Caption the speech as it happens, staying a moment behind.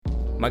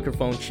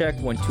Microphone check,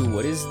 1, 2,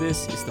 what is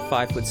this? It's the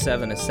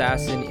 5'7"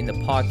 assassin in the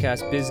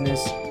podcast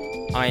business.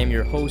 I am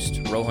your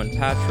host, Rohan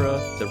Patra,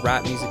 the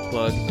rap music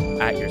plug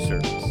at your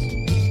service.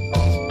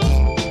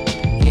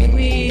 Here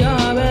we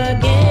are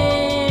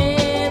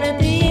again at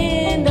the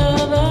end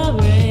of a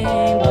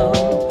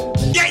rainbow.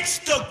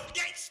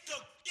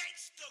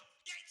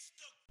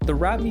 The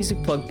Rap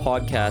Music Plug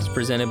podcast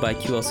presented by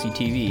QLC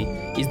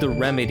TV is the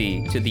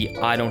remedy to the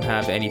I don't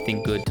have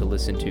anything good to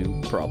listen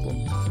to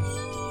problem.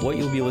 What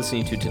you'll be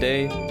listening to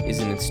today is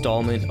an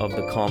installment of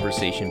the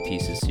Conversation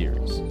Pieces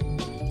series.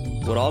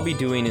 What I'll be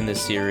doing in this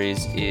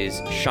series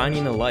is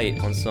shining a light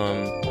on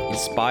some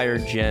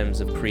inspired gems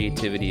of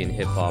creativity in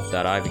hip-hop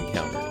that I've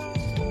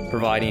encountered,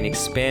 providing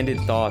expanded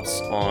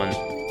thoughts on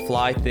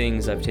fly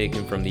things I've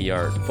taken from the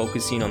art,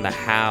 focusing on the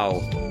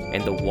how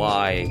and the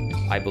why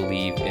I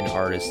believe an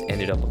artist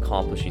ended up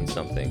accomplishing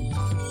something,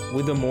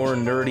 with a more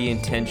nerdy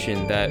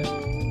intention that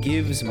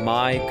gives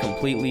my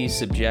completely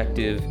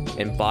subjective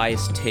and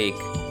biased take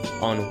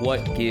on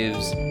what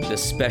gives the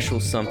special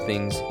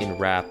somethings in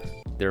rap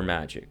their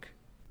magic.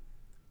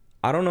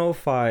 I don't know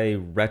if I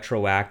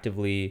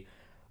retroactively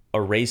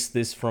erased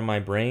this from my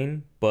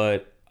brain,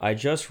 but I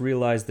just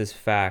realized this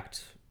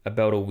fact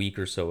about a week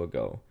or so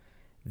ago,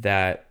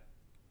 that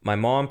my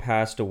mom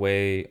passed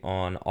away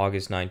on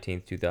August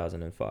 19th,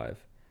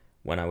 2005,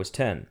 when I was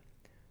 10,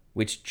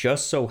 which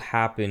just so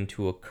happened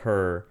to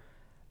occur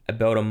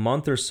about a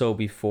month or so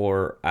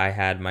before I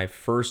had my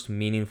first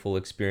meaningful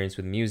experience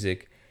with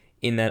music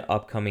in that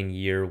upcoming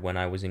year when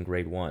I was in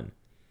grade 1,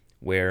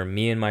 where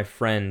me and my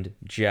friend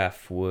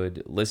Jeff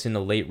would listen to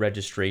Late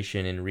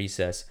Registration in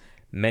recess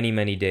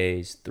many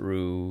days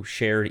through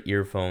shared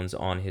earphones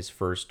on his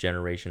first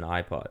generation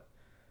iPod.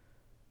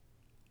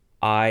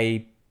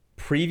 I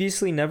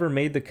previously never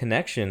made the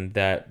connection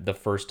that the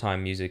first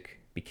time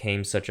music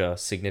became such a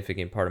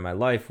significant part of my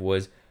life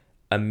was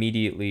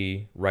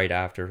immediately right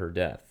after her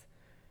death.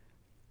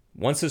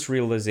 Once this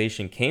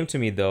realization came to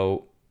me,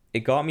 though, it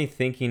got me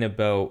thinking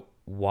about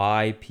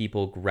why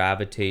people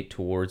gravitate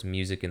towards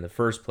music in the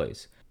first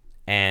place,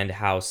 and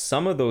how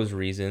some of those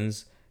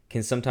reasons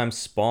can sometimes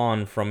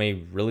spawn from a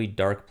really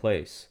dark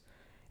place,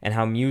 and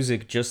how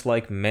music, just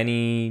like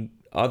many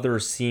other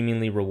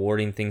seemingly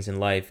rewarding things in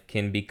life,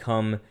 can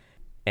become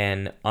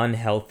an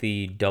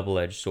unhealthy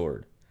double-edged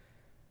sword.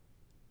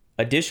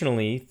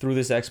 Additionally, through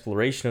this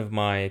exploration of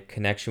my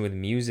connection with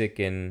music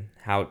and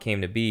how it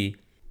came to be,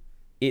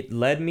 it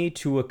led me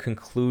to a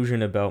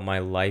conclusion about my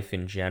life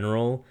in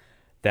general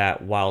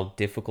that, while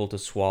difficult to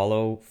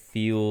swallow,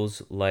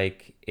 feels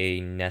like a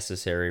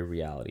necessary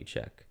reality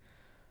check.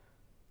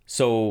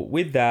 So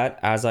with that,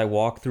 as I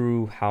walk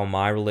through how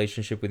my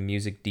relationship with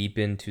music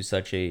deepened to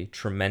such a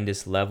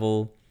tremendous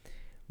level,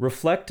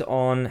 reflect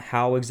on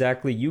how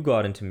exactly you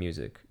got into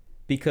music.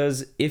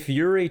 Because if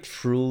you're a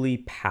truly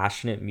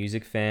passionate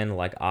music fan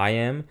like I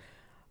am,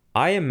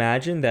 I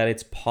imagine that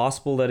it's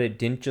possible that it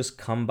didn't just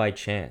come by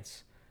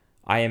chance.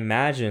 I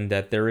imagine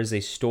that there is a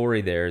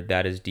story there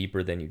that is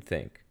deeper than you'd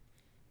think.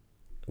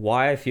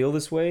 Why I feel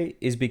this way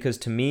is because,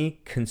 to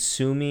me,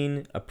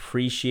 consuming,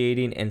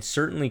 appreciating, and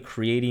certainly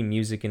creating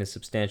music in a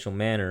substantial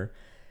manner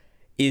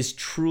is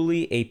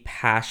truly a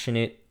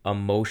passionate,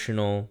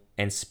 emotional,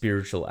 and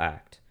spiritual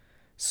act.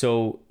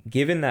 So,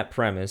 given that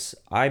premise,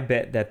 I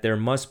bet that there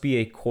must be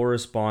a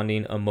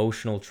corresponding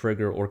emotional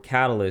trigger or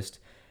catalyst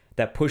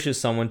that pushes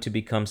someone to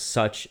become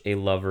such a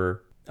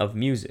lover of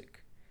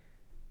music.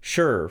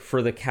 Sure,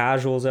 for the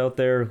casuals out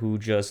there who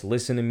just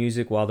listen to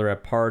music while they're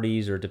at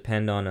parties or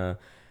depend on a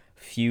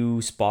few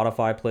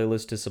Spotify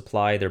playlists to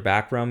supply their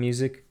background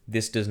music,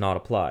 this does not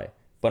apply.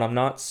 But I'm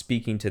not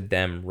speaking to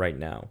them right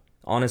now.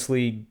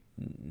 Honestly,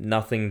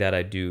 nothing that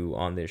I do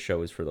on this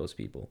show is for those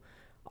people.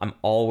 I'm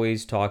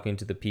always talking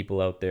to the people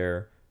out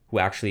there who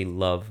actually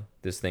love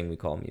this thing we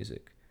call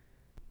music.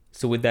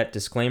 So with that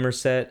disclaimer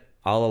set,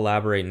 I'll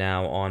elaborate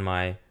now on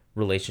my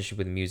relationship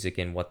with music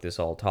and what this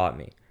all taught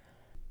me.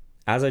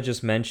 As I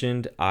just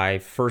mentioned, I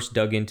first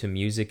dug into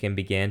music and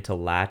began to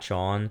latch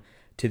on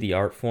to the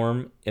art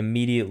form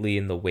immediately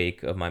in the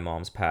wake of my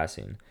mom's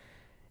passing.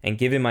 And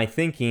given my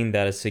thinking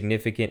that a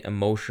significant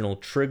emotional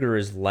trigger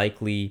is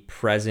likely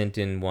present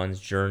in one's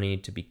journey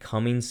to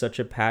becoming such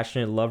a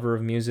passionate lover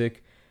of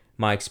music,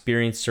 my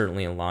experience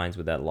certainly aligns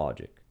with that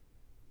logic.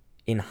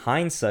 In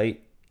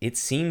hindsight, it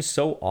seems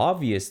so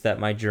obvious that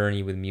my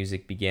journey with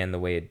music began the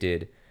way it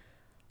did.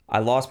 I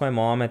lost my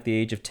mom at the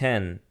age of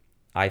 10.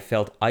 I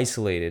felt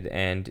isolated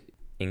and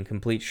in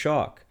complete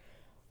shock,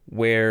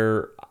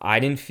 where I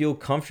didn't feel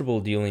comfortable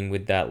dealing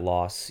with that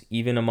loss,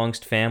 even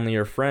amongst family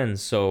or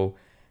friends. So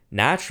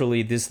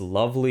naturally, this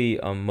lovely,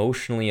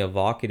 emotionally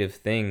evocative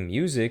thing,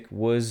 music,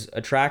 was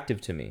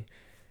attractive to me.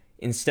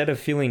 Instead of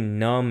feeling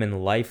numb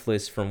and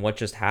lifeless from what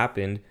just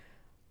happened,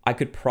 I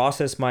could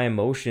process my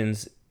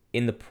emotions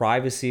in the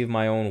privacy of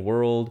my own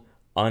world,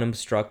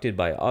 unobstructed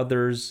by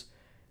others.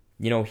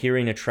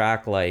 Hearing a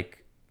track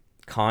like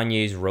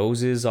Kanye's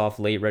Roses off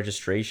Late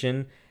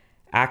Registration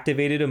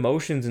activated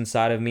emotions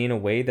inside of me in a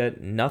way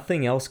that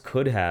nothing else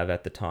could have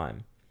at the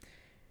time.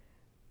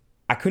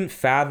 I couldn't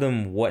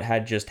fathom what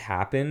had just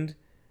happened.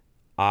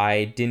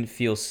 I didn't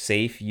feel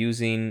safe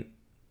using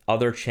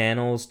other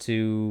channels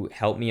to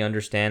help me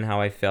understand how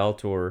I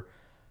felt or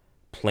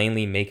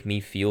plainly make me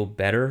feel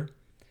better.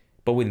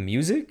 But with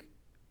music,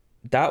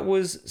 that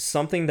was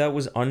something that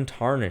was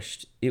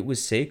untarnished. It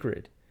was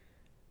sacred.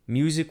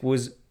 Music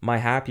was my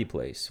happy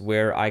place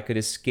where I could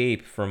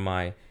escape from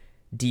my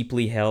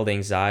deeply held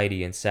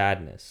anxiety and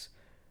sadness.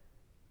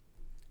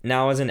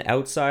 Now, as an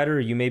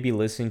outsider, you may be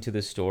listening to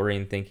this story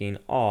and thinking,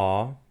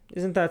 aw,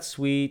 isn't that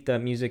sweet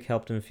that music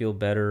helped him feel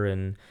better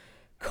and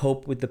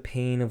cope with the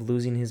pain of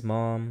losing his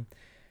mom?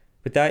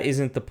 But that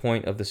isn't the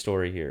point of the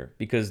story here,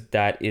 because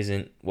that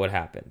isn't what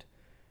happened.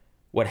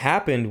 What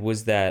happened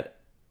was that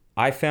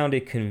I found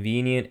a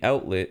convenient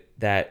outlet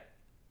that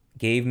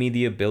gave me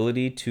the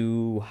ability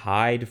to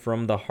hide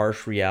from the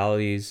harsh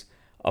realities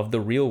of the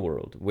real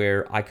world,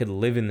 where I could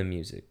live in the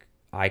music.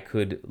 I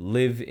could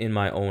live in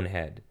my own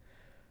head.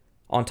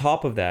 On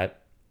top of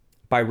that,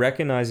 by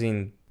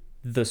recognizing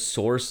the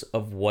source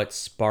of what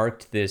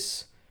sparked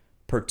this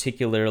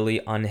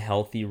particularly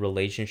unhealthy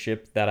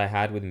relationship that I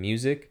had with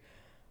music,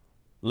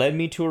 led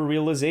me to a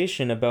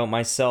realization about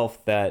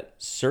myself that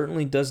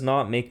certainly does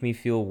not make me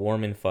feel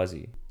warm and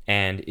fuzzy,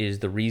 and is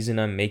the reason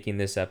I'm making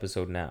this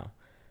episode now.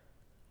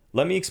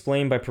 Let me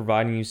explain by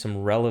providing you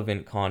some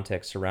relevant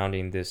context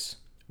surrounding this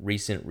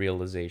recent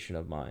realization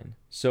of mine.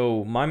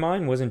 So, my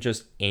mind wasn't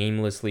just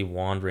aimlessly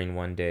wandering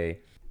one day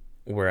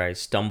where I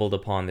stumbled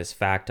upon this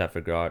fact I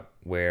forgot,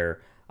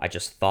 where I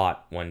just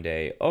thought one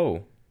day,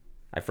 oh,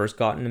 I first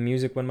got into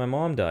music when my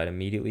mom died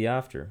immediately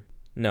after.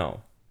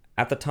 No.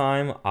 At the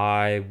time,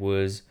 I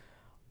was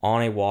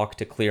on a walk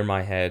to clear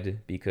my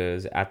head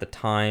because at the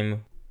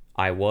time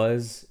I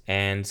was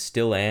and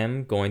still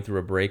am going through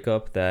a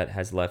breakup that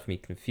has left me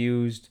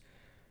confused,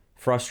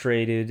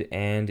 frustrated,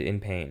 and in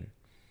pain.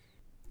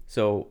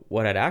 So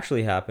what had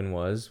actually happened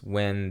was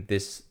when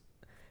this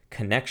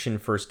connection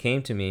first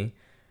came to me,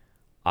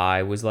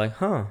 I was like,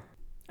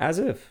 as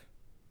if.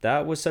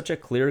 That was such a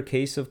clear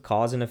case of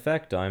cause and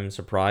effect. I'm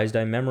surprised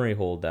I memory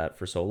hold that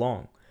for so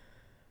long.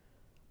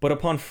 But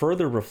upon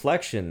further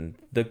reflection,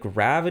 the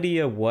gravity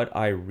of what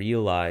I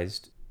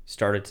realized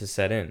started to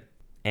set in,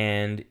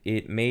 and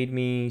it made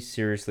me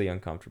seriously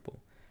uncomfortable.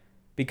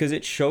 Because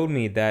it showed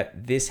me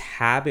that this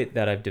habit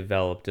that I've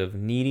developed of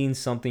needing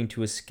something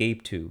to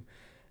escape to,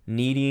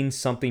 needing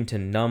something to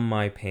numb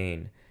my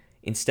pain,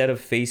 instead of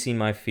facing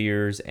my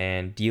fears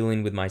and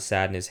dealing with my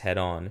sadness head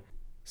on,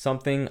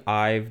 something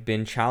I've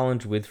been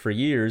challenged with for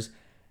years,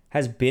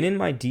 has been in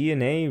my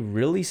DNA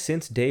really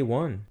since day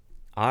one.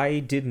 I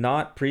did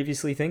not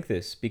previously think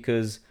this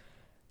because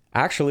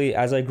actually,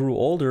 as I grew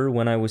older,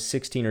 when I was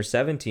 16 or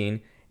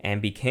 17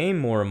 and became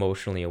more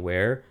emotionally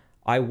aware,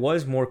 I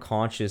was more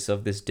conscious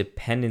of this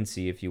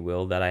dependency, if you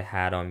will, that I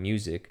had on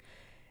music,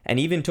 and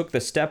even took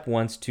the step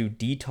once to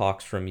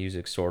detox from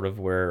music, sort of,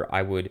 where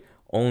I would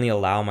only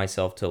allow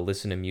myself to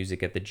listen to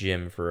music at the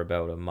gym for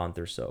about a month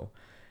or so.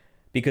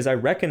 Because I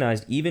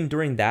recognized even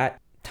during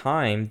that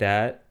time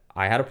that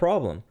I had a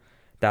problem,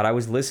 that I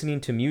was listening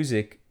to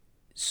music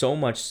so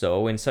much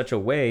so in such a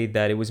way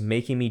that it was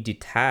making me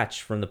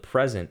detach from the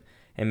present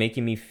and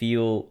making me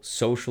feel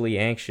socially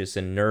anxious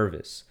and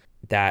nervous,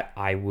 that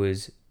I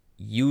was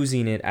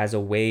using it as a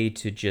way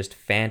to just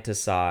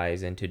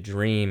fantasize and to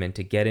dream and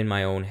to get in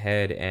my own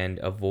head and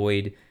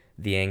avoid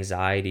the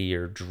anxiety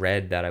or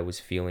dread that I was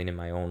feeling in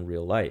my own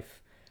real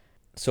life.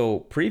 So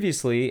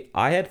previously,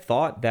 I had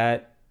thought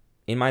that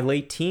in my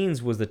late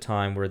teens was the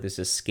time where this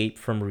escape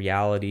from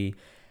reality,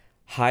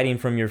 hiding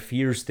from your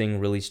fears thing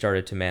really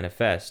started to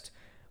manifest,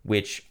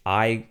 which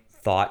I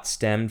thought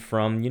stemmed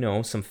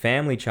from, some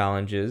family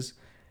challenges,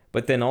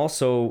 but then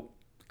also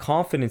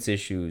confidence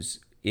issues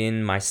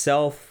in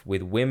myself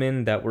with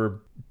women that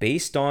were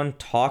based on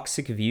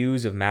toxic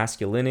views of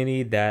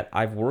masculinity that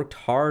I've worked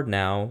hard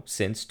now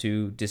since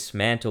to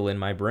dismantle in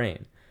my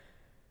brain.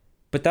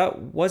 But that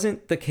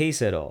wasn't the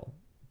case at all.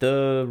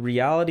 The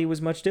reality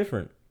was much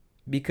different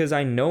because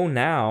I know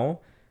now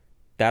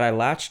that I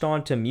latched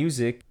on to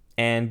music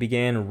and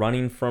began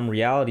running from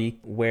reality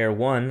where,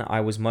 one,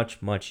 I was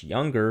much, much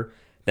younger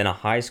than a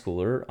high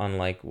schooler,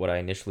 unlike what I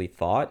initially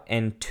thought,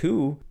 and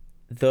two,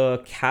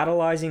 the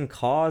catalyzing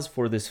cause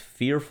for this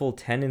fearful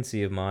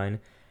tendency of mine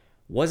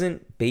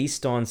wasn't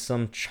based on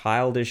some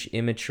childish,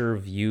 immature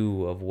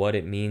view of what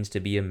it means to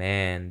be a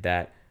man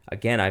that,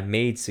 again, I've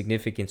made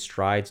significant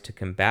strides to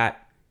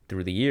combat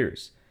through the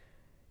years.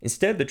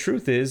 Instead, the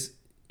truth is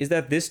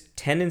that this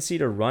tendency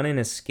to run and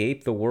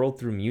escape the world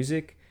through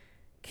music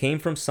came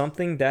from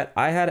something that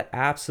I had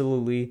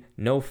absolutely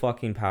no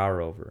fucking power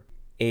over.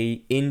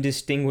 A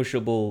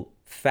indistinguishable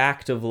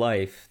fact of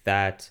life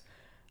that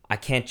I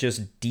can't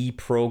just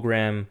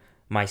deprogram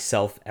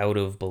myself out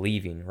of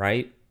believing,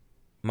 right?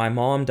 My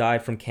mom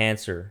died from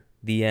cancer.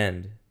 The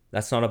end.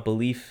 That's not a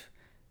belief.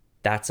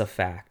 That's a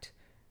fact.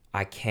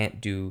 I can't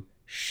do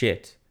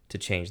shit to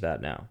change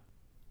that now.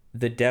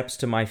 The depths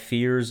to my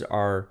fears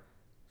are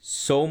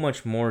so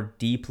much more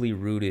deeply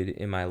rooted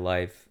in my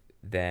life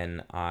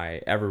than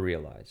I ever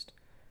realized.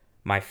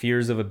 My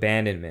fears of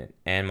abandonment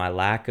and my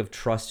lack of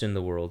trust in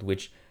the world,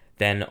 which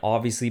then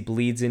obviously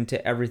bleeds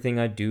into everything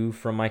I do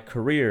from my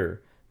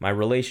career, my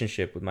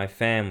relationship with my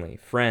family,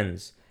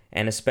 friends,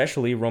 and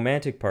especially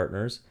romantic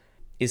partners,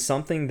 is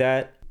something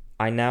that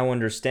I now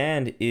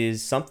understand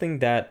is something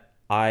that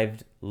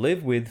I've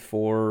lived with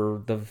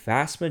for the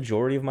vast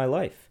majority of my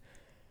life.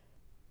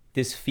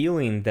 This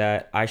feeling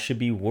that I should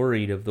be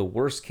worried of the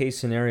worst case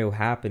scenario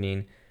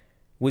happening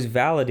was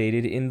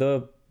validated in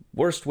the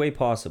worst way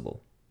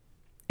possible,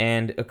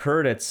 and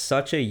occurred at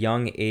such a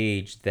young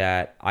age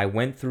that I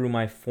went through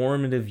my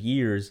formative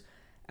years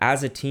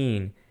as a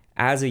teen,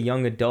 as a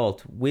young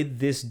adult, with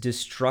this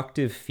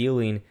destructive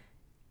feeling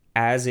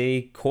as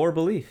a core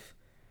belief,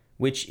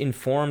 which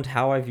informed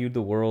how I viewed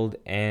the world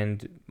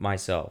and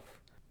myself.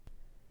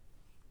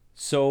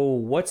 So,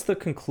 what's the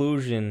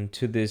conclusion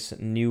to this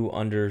new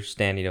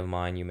understanding of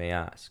mine, you may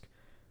ask?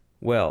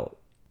 Well,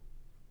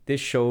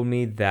 this showed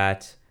me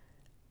that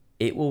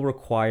it will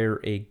require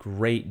a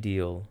great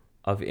deal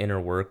of inner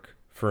work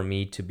for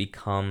me to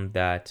become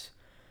that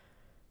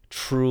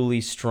truly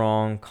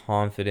strong,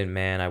 confident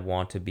man I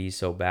want to be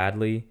so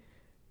badly,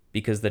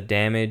 because the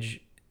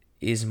damage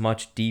is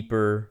much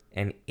deeper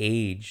and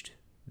aged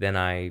than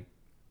I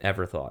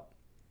ever thought.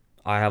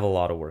 I have a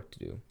lot of work to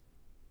do.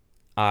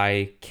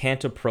 I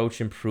can't approach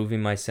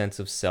improving my sense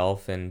of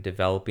self and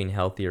developing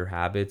healthier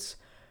habits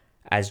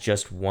as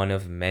just one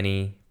of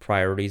many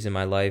priorities in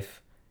my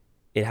life.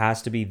 It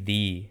has to be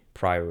the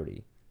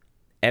priority.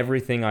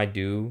 Everything I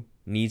do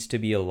needs to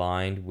be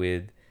aligned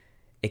with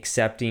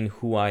accepting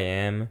who I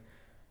am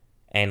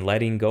and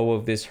letting go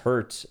of this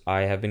hurt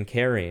I have been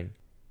carrying.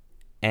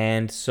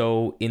 And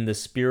so, in the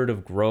spirit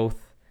of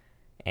growth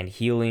and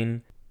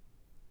healing,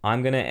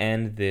 I'm going to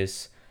end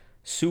this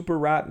super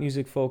rap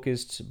music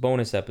focused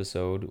bonus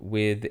episode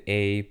with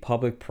a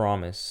public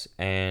promise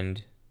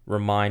and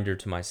reminder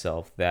to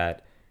myself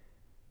that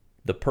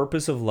the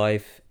purpose of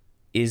life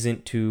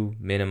isn't to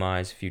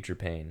minimize future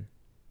pain.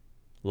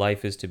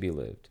 Life is to be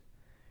lived.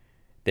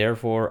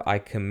 Therefore, I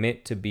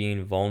commit to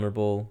being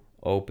vulnerable,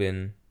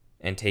 open,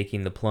 and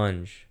taking the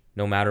plunge,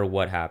 no matter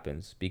what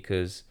happens,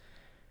 because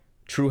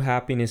true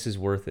happiness is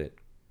worth it.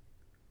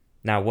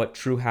 Now, what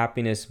true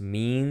happiness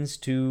means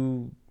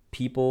to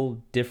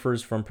people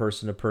differs from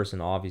person to person,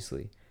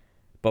 obviously.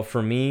 But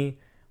for me,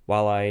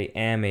 while I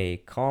am a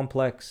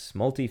complex,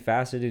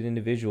 multifaceted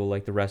individual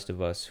like the rest of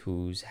us,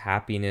 whose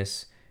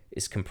happiness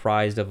is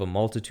comprised of a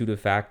multitude of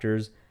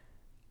factors,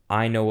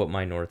 I know what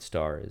my North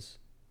Star is.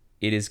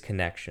 It is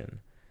connection.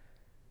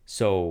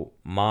 So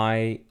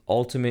my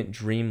ultimate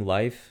dream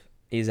life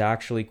is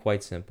actually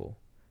quite simple.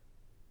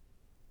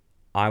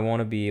 I want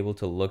to be able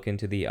to look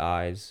into the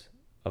eyes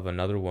of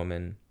another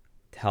woman,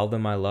 tell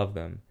them I love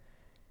them,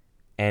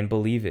 and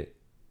believe it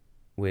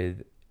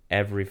with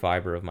every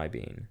fiber of my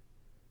being.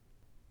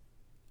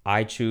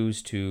 I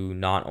choose to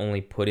not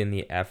only put in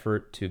the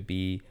effort to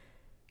be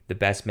the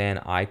best man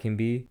I can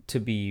be, to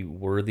be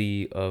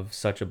worthy of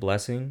such a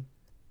blessing,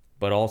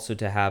 but also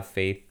to have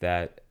faith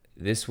that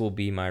this will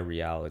be my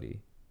reality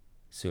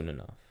soon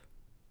enough.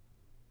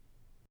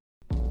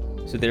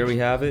 So there we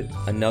have it,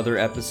 another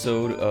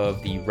episode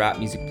of the Rap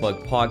Music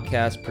Plug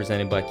podcast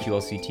presented by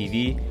QLC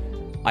TV.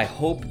 I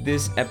hope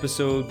this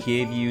episode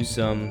gave you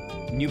some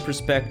new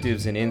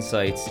perspectives and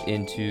insights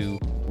into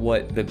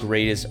what the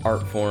greatest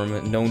art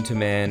form known to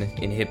man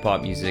in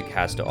hip-hop music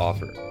has to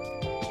offer.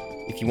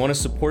 If you want to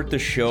support the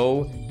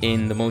show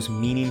in the most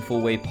meaningful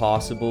way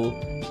possible,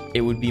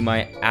 it would be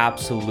my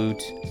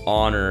absolute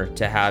honor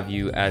to have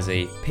you as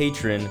a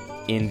patron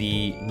in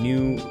the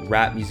new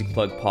Rap Music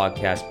Plug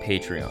podcast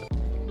Patreon.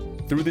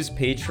 Through this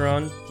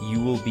Patreon,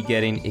 you will be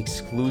getting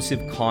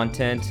exclusive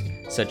content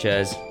such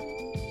as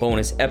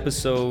bonus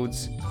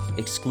episodes,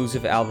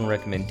 exclusive album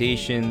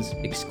recommendations,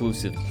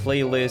 exclusive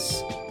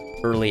playlists,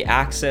 early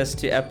access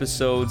to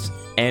episodes,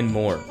 and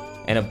more.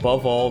 And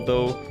above all,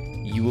 though,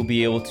 you will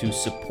be able to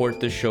support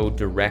the show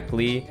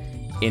directly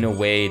in a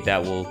way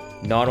that will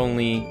not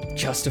only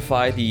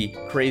justify the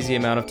crazy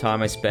amount of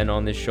time I spend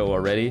on this show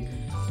already,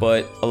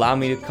 but allow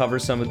me to cover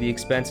some of the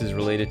expenses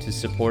related to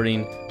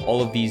supporting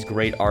all of these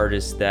great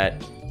artists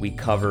that we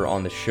cover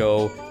on the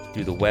show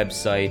through the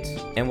website,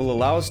 and will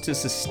allow us to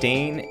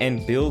sustain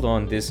and build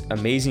on this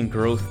amazing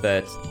growth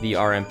that the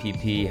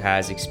RMPP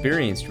has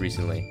experienced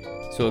recently.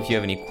 So if you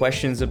have any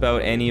questions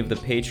about any of the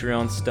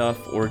Patreon stuff,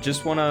 or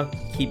just want to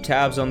keep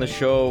tabs on the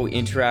show,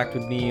 interact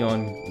with me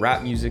on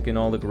rap music and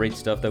all the great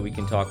stuff that we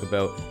can talk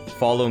about,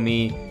 follow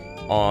me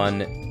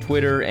on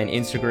Twitter and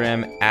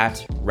Instagram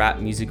at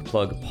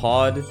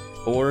rapmusicplugpod,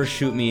 or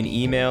shoot me an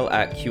email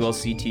at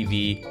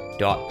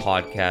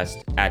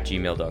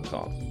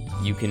qlctv.podcast@gmail.com.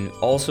 You can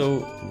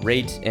also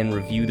rate and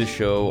review the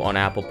show on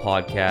Apple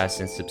Podcasts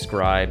and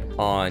subscribe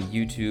on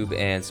YouTube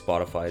and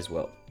Spotify as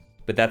well.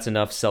 But that's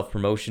enough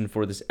self-promotion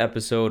for this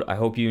episode. I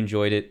hope you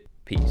enjoyed it.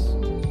 Peace.